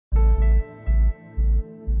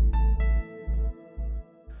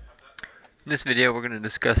In this video, we're going to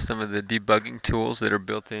discuss some of the debugging tools that are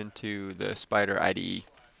built into the Spyder IDE.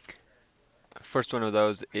 First one of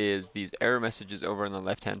those is these error messages over on the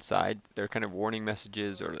left-hand side. They're kind of warning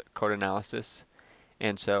messages or code analysis.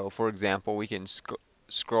 And so, for example, we can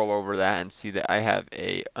scroll over that and see that I have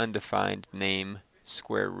a undefined name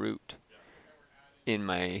square root in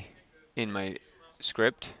my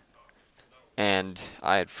script, and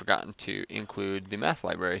I had forgotten to include the math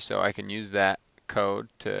library, so I can use that code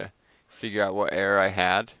to figure out what error I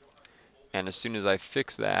had, and as soon as I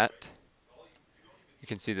fix that, you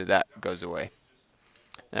can see that that goes away.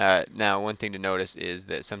 Now, one thing to notice is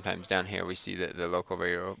that sometimes down here we see that the local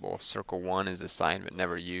variable circle1 is assigned but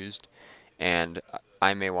never used, and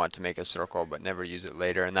I may want to make a circle but never use it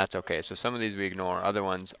later, and that's okay. So some of these we ignore, other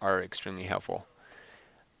ones are extremely helpful.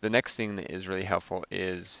 The next thing that is really helpful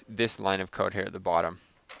is this line of code here at the bottom.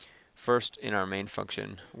 First, in our main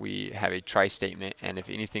function, we have a try statement, and if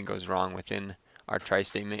anything goes wrong within our try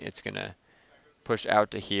statement, it's going to push out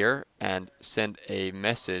to here and send a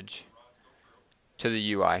message to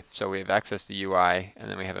the UI. So we have access to the UI, and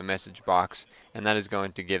then we have a message box, and that is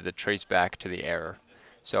going to give the trace back to the error.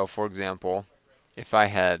 So for example, if I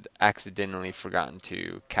had accidentally forgotten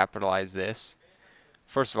to capitalize this,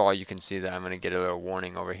 first of all, you can see that I'm going to get a little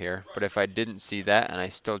warning over here. But if I didn't see that and I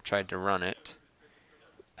still tried to run it,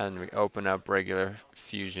 and we open up regular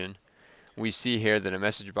Fusion, we see here that a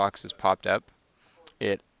message box has popped up.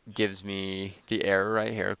 It gives me the error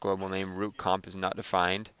right here, global name root comp is not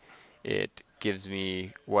defined. It gives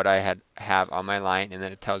me what I have on my line, and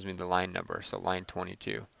then it tells me the line number, so line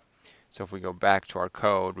 22. So if we go back to our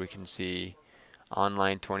code, we can see on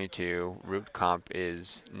line 22, root comp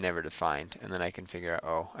is never defined, and then I can figure out,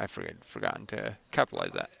 oh, I forgotten to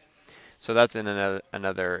capitalize that. So that's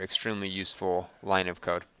another extremely useful line of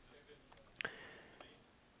code.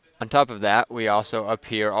 On top of that, we also up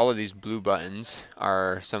here, all of these blue buttons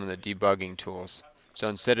are some of the debugging tools. So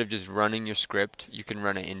instead of just running your script, you can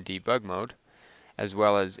run it in debug mode, as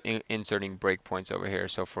well as inserting breakpoints over here.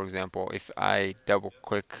 So for example, if I double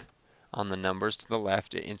click on the numbers to the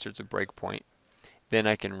left, it inserts a breakpoint. Then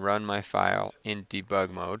I can run my file in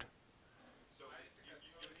debug mode,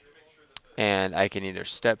 and I can either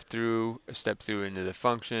step through into the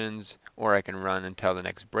functions, or I can run until the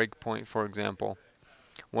next breakpoint, for example.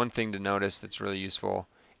 One thing to notice that's really useful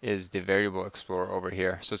is the variable explorer over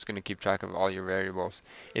here. So it's going to keep track of all your variables.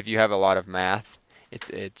 If you have a lot of math,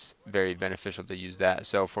 it's very beneficial to use that.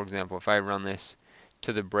 So for example, if I run this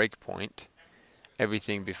to the breakpoint,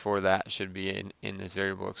 everything before that should be in this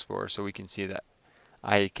variable explorer, so we can see that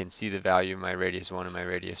I can see the value of my radius 1 and my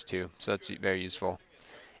radius 2. So that's very useful.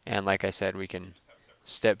 And like I said, we can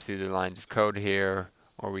step through the lines of code here,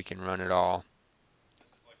 or we can run it all.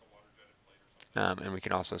 And we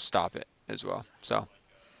can also stop it as well. So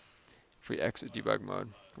if we exit debug mode.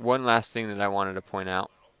 One last thing that I wanted to point out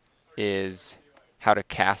is how to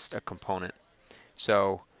cast a component.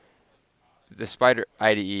 So the Spyder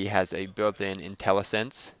IDE has a built-in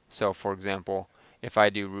IntelliSense. So for example, if I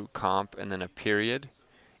do root comp and then a period,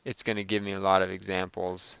 it's going to give me a lot of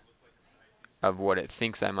examples of what it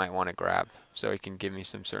thinks I might want to grab. So it can give me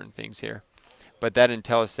some certain things here. But that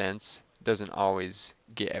IntelliSense doesn't always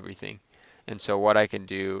get everything. And so what I can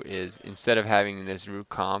do is, instead of having this root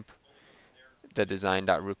comp, the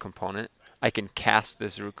design.root component, I can cast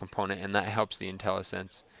this root component, and that helps the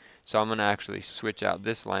IntelliSense. So I'm going to actually switch out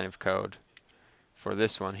this line of code for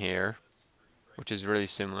this one here, which is really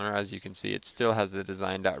similar. As you can see, it still has the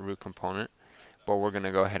design.root component, but we're going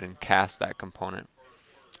to go ahead and cast that component.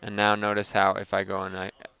 And now notice how if I go and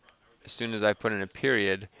as soon as I put in a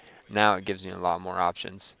period, now it gives me a lot more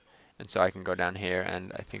options. And so I can go down here,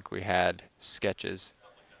 and I think we had sketches.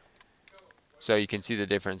 So you can see the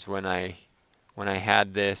difference when I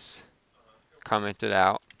had this commented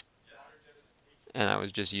out and I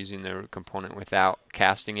was just using the root component without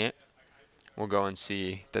casting it. We'll go and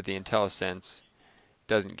see that the IntelliSense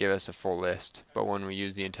doesn't give us a full list, but when we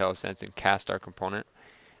use the IntelliSense and cast our component,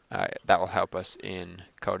 that will help us in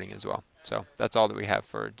coding as well. So that's all that we have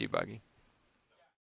for debugging.